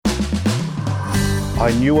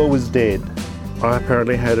I knew I was dead. I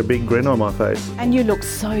apparently had a big grin on my face. And you looked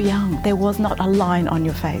so young. There was not a line on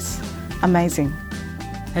your face. Amazing.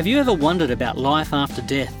 Have you ever wondered about life after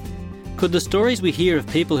death? Could the stories we hear of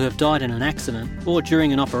people who have died in an accident or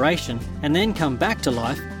during an operation and then come back to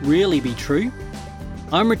life really be true?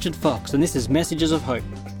 I'm Richard Fox and this is Messages of Hope.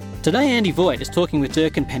 Today Andy Voigt is talking with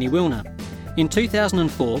Dirk and Penny Wilner. In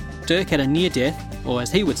 2004, Dirk had a near-death, or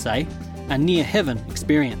as he would say, a near-heaven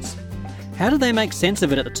experience. How did they make sense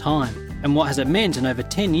of it at the time, and what has it meant in over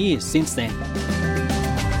 10 years since then?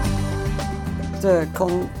 Dirk,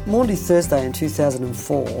 on Maundy Thursday in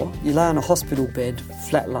 2004, you lay on a hospital bed,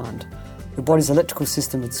 flatlined. Your body's electrical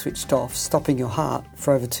system had switched off, stopping your heart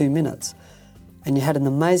for over 2 minutes, and you had an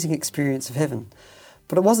amazing experience of heaven.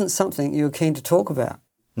 But it wasn't something you were keen to talk about.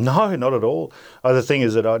 No, not at all. The thing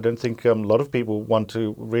is that I don't think a lot of people want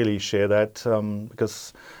to really share that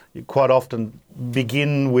because you quite often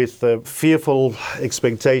begin with a fearful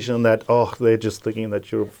expectation that, they're just thinking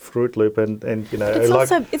that you're a Fruit Loop and you know...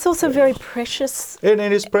 It's also very precious. It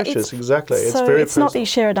is precious, exactly. It's so very it's not that you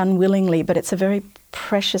share it unwillingly, but it's a very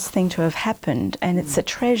precious thing to have happened and it's a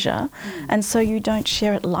treasure, and so you don't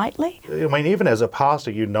share it lightly. I mean, even as a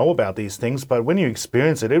pastor, you know about these things, but when you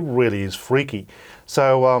experience it, it really is freaky.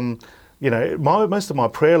 So, most of my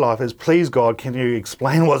prayer life is, please God, can you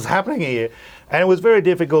explain what's happening here? And it was very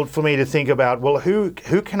difficult for me to think about, well, who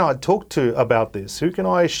can I talk to about this? Who can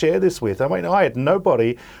I share this with? I mean, I had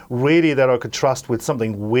nobody really that I could trust with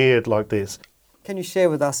something weird like this. Can you share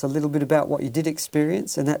with us a little bit about what you did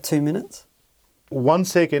experience in that 2 minutes? 1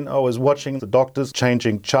 second, I was watching the doctors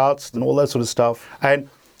changing charts and all that sort of stuff. And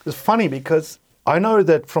it's funny because I know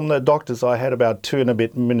that from the doctors I had about 2 and a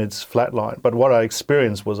bit minutes flatline, but what I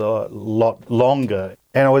experienced was a lot longer.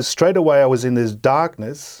 And I was in this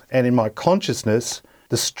darkness, and in my consciousness,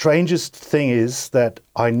 the strangest thing is that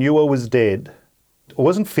I knew I was dead. I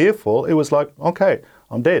wasn't fearful. It was like, okay,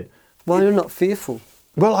 I'm dead. Why are you not fearful?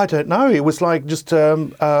 Well, I don't know. It was like just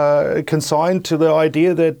consigned to the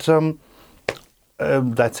idea that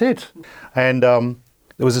that's it. And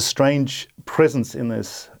there was a strange presence in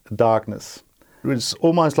this darkness. It was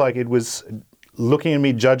almost like it was looking at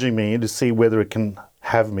me, judging me to see whether it can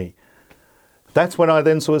have me. That's when I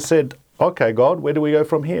then sort of said, okay, God, where do we go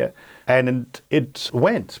from here? And it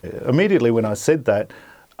went. Immediately when I said that,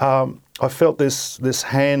 I felt this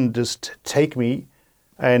hand just take me,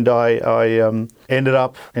 and I ended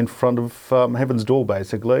up in front of heaven's door,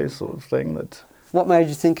 basically, sort of thing. What made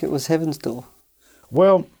you think it was heaven's door?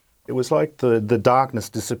 Well, it was like the darkness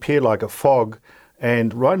disappeared like a fog,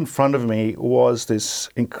 and right in front of me was this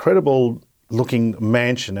incredible looking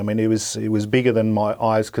mansion. I mean, it was bigger than my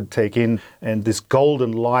eyes could take in, and this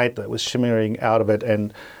golden light that was shimmering out of it,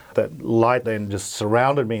 and that light then just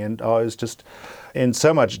surrounded me, and I was just in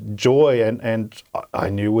so much joy, and I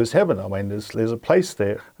knew it was heaven. I mean, there's a place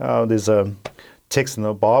there. There's a text in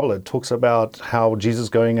the Bible that talks about how Jesus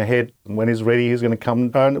going ahead, and when he's ready, he's going to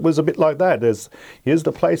come. And it was a bit like that. Here's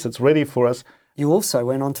the place that's ready for us. You also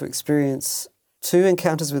went on to experience 2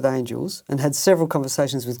 encounters with angels and had several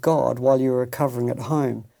conversations with God while you were recovering at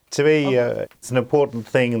home. To me, it's an important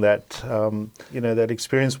thing that, that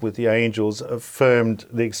experience with the angels affirmed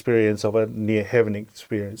the experience of a near-heaven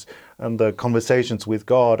experience. And the conversations with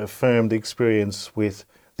God affirmed the experience with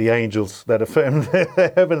the angels that affirmed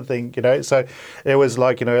the heaven thing, So it was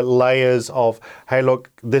like, layers of, hey, look,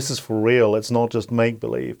 this is for real. It's not just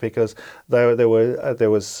make-believe, because there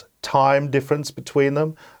was time difference between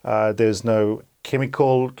them. There's no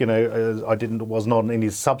chemical, was not on any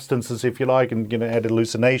substances, if you like, and had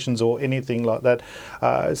hallucinations or anything like that.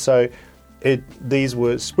 So these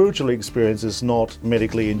were spiritual experiences, not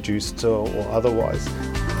medically induced or otherwise.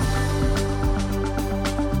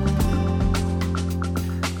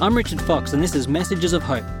 I'm Richard Fox and this is Messages of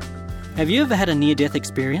Hope. Have you ever had a near-death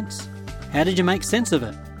experience? How did you make sense of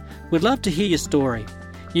it? We'd love to hear your story.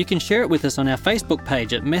 You can share it with us on our Facebook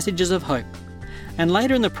page at Messages of Hope. And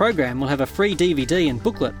later in the program we'll have a free DVD and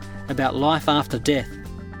booklet about life after death.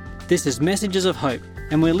 This is Messages of Hope,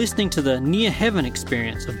 and we're listening to the near-heaven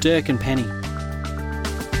experience of Dirk and Penny.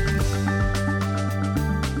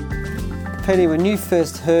 Penny, when you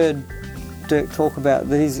first heard Dirk talk about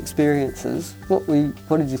these experiences, what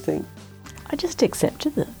did you think? I just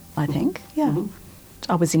accepted it, I think, yeah.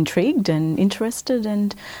 Mm-hmm. I was intrigued and interested,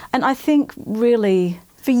 and I think really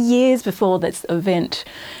for years before this event,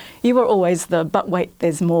 you were always the "but wait,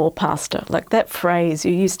 there's more" pastor. Like that phrase,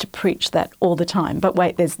 you used to preach that all the time. But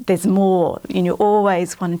wait, there's more. You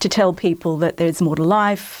always wanted to tell people that there's more to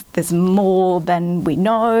life, there's more than we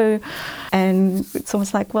know. And it's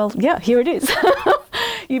almost like, well, yeah, here it is.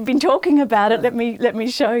 You've been talking about it, let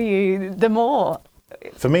me show you the more.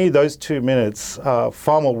 for me, those 2 minutes are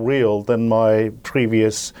far more real than my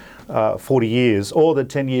previous 40 years or the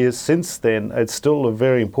 10 years since then. It's still a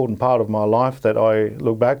very important part of my life that I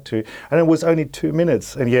look back to. And it was only 2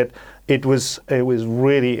 minutes, and yet it was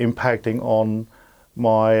really impacting on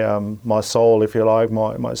my soul, if you like,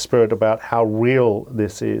 my spirit, about how real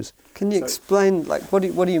this is. Can you explain, like, what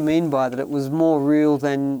do you mean by that? It was more real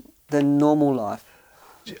than normal life?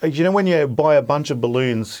 You know, when you buy a bunch of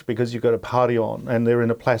balloons because you've got a party on and they're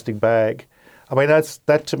in a plastic bag, I mean,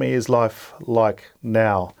 that to me is life like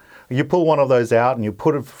now. You pull one of those out and you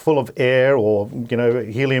put it full of air or, you know,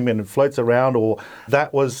 helium, and it floats around, or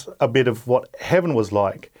that was a bit of what heaven was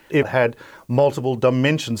like. It had multiple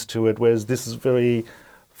dimensions to it, whereas this is very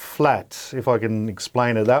flat, if I can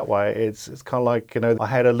explain it that way. It's kind of like, you know, I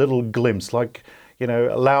had a little glimpse, like, you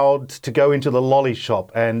know, allowed to go into the lolly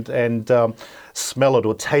shop and smell it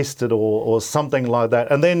or taste it or something like that.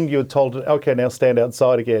 And then you're told, okay, now stand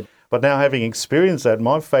outside again. But now, having experienced that,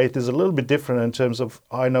 my faith is a little bit different in terms of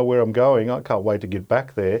I know where I'm going. I can't wait to get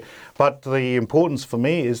back there. But the importance for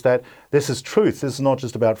me is that this is truth. This is not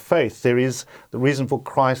just about faith. There is the reason for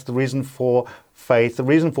Christ, the reason for faith, the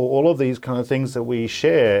reason for all of these kind of things that we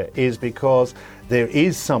share is because there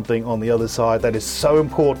is something on the other side that is so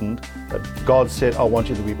important that God said, I want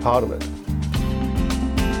you to be part of it.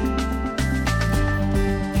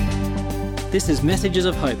 This is Messages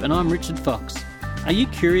of Hope, and I'm Richard Fox. Are you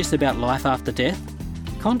curious about life after death?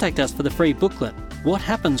 Contact us for the free booklet, What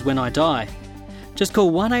Happens When I Die? Just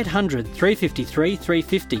call 1800 353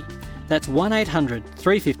 350. That's 1800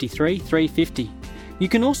 353 350. You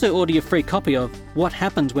can also order your free copy of What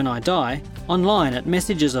Happens When I Die online at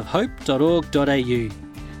messagesofhope.org.au.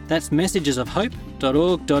 That's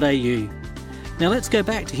messagesofhope.org.au. Now let's go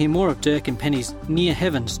back to hear more of Dirk and Penny's Near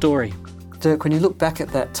Heaven story. Dirk, when you look back at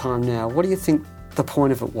that time now, what do you think the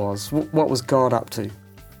point of it was? What was God up to?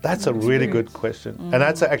 That's a really good question. And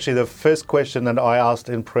that's actually the first question that I asked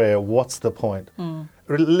in prayer. What's the point?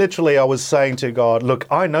 Literally, I was saying to God, look,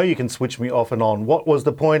 I know you can switch me off and on. What was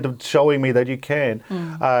the point of showing me that you can?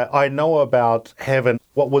 I know about heaven.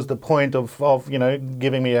 What was the point of you know,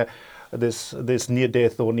 giving me this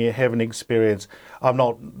near-death or near-heaven experience? I'm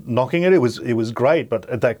not knocking it. It was great. But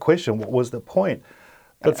at that question, what was the point?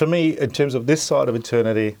 But for me, in terms of this side of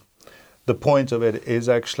eternity, the point of it is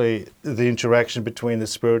actually the interaction between the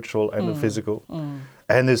spiritual and the physical.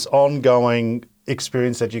 And this ongoing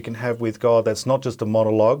experience that you can have with God that's not just a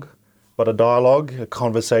monologue, but a dialogue, a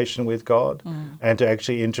conversation with God, and to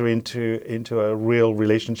actually enter into a real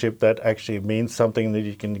relationship that actually means something that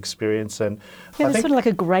you can experience. And yeah, there's sort of like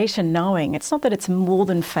a greater knowing. It's not that it's more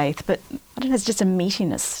than faith, but I don't know, it's just a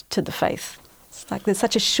meatiness to the faith. It's like there's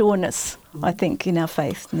such a sureness, I think, in our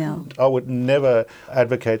faith now. I would never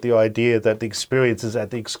advocate the idea that the experience is at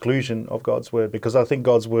the exclusion of God's Word, because I think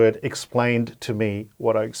God's Word explained to me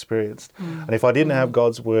what I experienced. And if I didn't have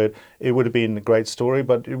God's Word, it would have been a great story,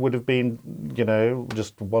 but it would have been, you know,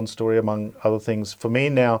 just one story among other things. For me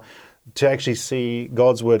now, to actually see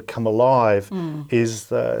God's Word come alive is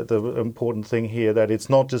the important thing here, that it's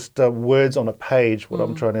not just words on a page. What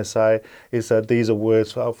I'm trying to say is that these are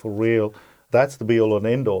words for real. That's the be-all and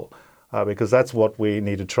end-all, because that's what we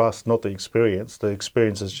need to trust, not the experience. The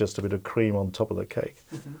experience is just a bit of cream on top of the cake.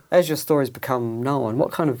 As your stories become known,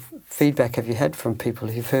 what kind of feedback have you had from people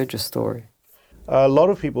who've heard your story? A lot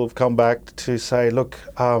of people have come back to say, look,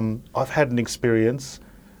 I've had an experience.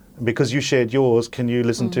 Because you shared yours, can you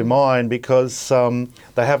listen to mine? Because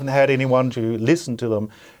they haven't had anyone to listen to them,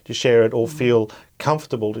 to share it or feel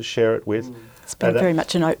comfortable to share it with. It's been very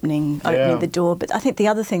much an opening the door. But I think the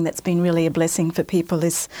other thing that's been really a blessing for people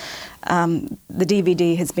is the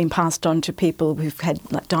DVD has been passed on to people who've had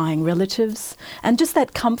like dying relatives, and just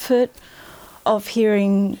that comfort of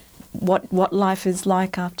hearing what life is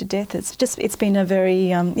like after death. It's been a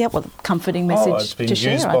very comforting message to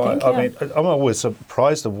share. I mean, I'm always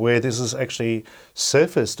surprised of where this has actually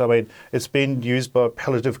surfaced. I mean, it's been used by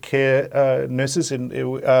palliative care nurses.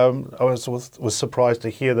 I was surprised to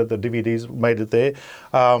hear that the DVDs made it there.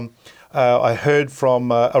 I heard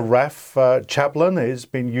from a RAF chaplain who's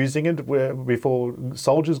been using it before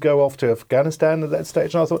soldiers go off to Afghanistan at that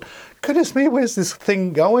stage. And I thought, goodness me, where's this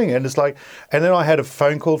thing going? And it's like, and then I had a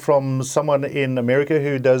phone call from someone in America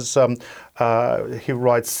who does, he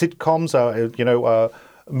writes sitcoms,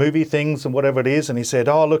 movie things and whatever it is. And he said,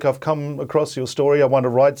 oh, look, I've come across your story. I want to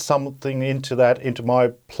write something into my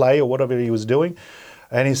play or whatever he was doing.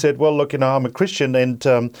 And he said, well, look, I'm a Christian, and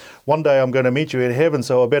one day I'm going to meet you in heaven,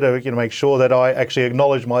 so I better make sure that I actually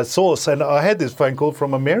acknowledge my source. And I had this phone call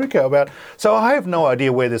from America so I have no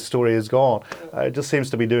idea where this story has gone. It just seems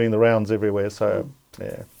to be doing the rounds everywhere, so,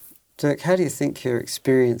 yeah. Dirk, how do you think your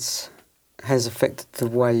experience has affected the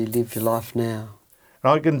way you live your life now?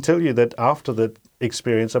 I can tell you that after that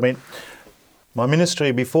experience, I mean, my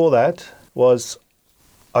ministry before that was,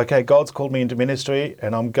 okay, God's called me into ministry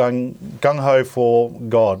and I'm gung-ho for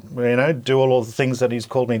God. You know, do all of the things that He's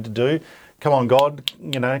called me to do. Come on, God,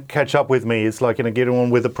 you know, catch up with me. It's like, you know, get on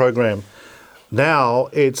with the program. Now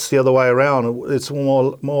it's the other way around. It's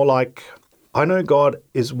more like, I know God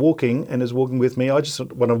is walking and is walking with me. I just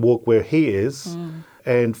want to walk where He is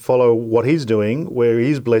and follow what He's doing, where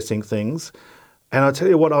He's blessing things. And I tell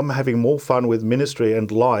you what, I'm having more fun with ministry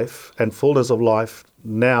and life and fullness of life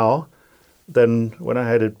now than when I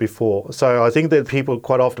had it before. So I think that people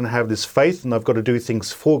quite often have this faith and they've got to do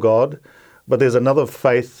things for God, but there's another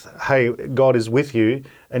faith, hey, God is with you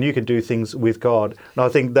and you can do things with God. And I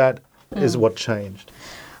think that is what changed.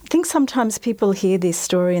 I think sometimes people hear this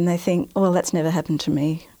story and they think, oh, well, that's never happened to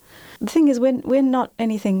me. The thing is, we're not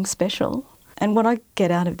anything special. And what I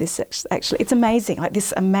get out of this, actually, it's amazing. Like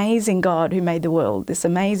this amazing God who made the world, this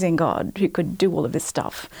amazing God who could do all of this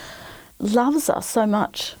stuff, loves us so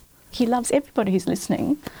much. He loves everybody who's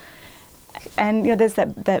listening. And, you know, there's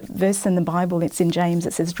that verse in the Bible, it's in James,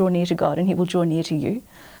 it says, draw near to God and He will draw near to you.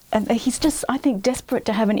 And He's just, I think, desperate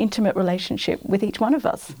to have an intimate relationship with each one of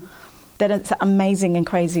us. That it's amazing and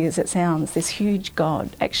crazy as it sounds, this huge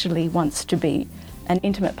God actually wants to be an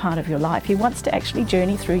intimate part of your life. He wants to actually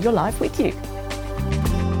journey through your life with you.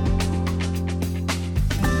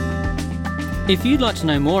 If you'd like to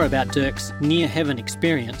know more about Dirk's Near Heaven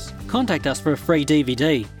experience, contact us for a free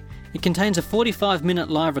DVD. It contains a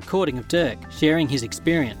 45-minute live recording of Dirk sharing his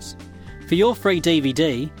experience. For your free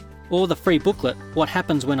DVD, or the free booklet, What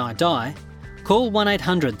Happens When I Die, call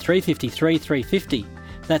 1800 353 350.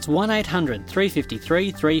 That's 1800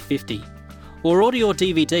 353 350. Or order your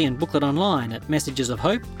DVD and booklet online at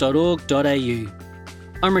messagesofhope.org.au.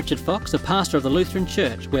 I'm Richard Fox, a pastor of the Lutheran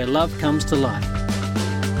Church, where love comes to life.